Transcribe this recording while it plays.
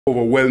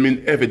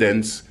overwhelming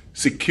evidence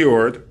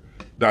secured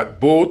that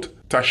both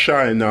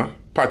Tashina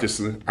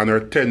Patterson and her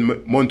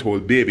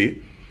 10-month-old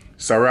baby,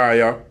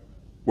 Saraya,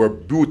 were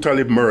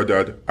brutally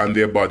murdered and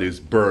their bodies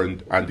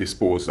burned and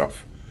disposed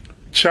of.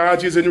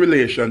 Charges in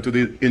relation to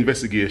the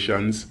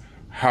investigations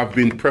have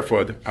been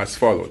preferred as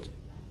follows.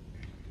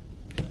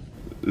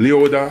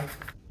 Leoda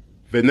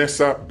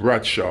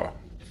Bradshaw,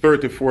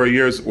 34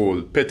 years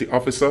old, petty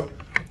officer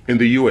in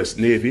the U.S.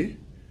 Navy.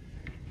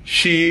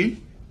 She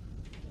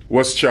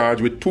was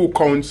charged with 2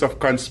 counts of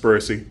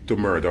conspiracy to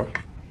murder,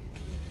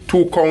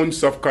 2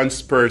 counts of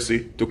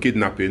conspiracy to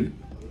kidnapping,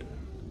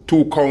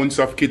 2 counts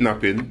of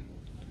kidnapping,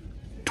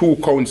 2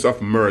 counts of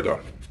murder.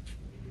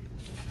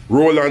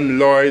 Roland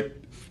Lloyd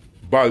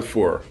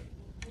Balfour,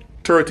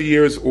 30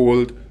 years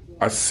old,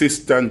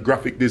 assistant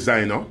graphic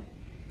designer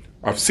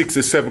of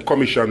 67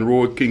 Commission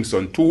Road,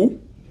 Kingston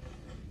 2.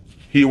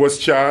 He was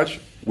charged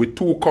with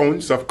 2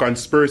 counts of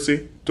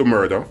conspiracy to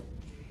murder,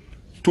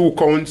 2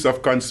 counts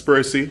of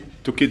conspiracy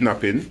to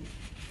kidnapping,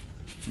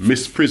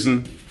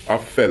 misprision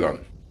of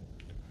felon.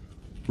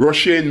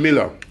 Roshane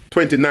Miller,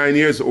 29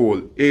 years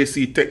old,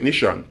 AC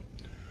technician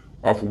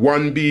of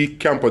 1B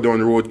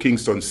Camperdown Road,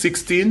 Kingston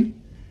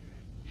 16.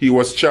 He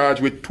was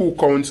charged with 2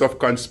 counts of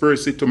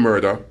conspiracy to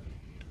murder,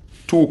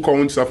 2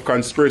 counts of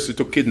conspiracy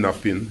to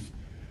kidnapping,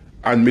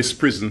 and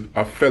misprision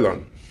of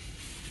felon.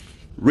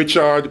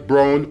 Richard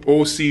Brown,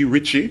 OC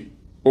Ritchie,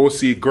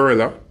 OC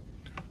Gorilla,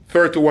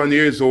 31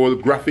 years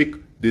old, graphic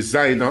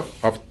designer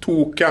of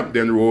 2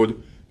 Campden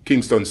Road,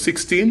 Kingston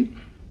 16.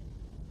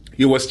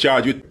 He was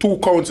charged with 2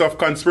 counts of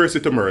conspiracy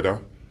to murder,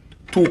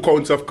 2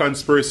 counts of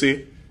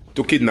conspiracy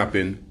to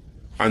kidnapping,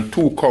 and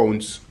 2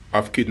 counts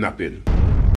of kidnapping.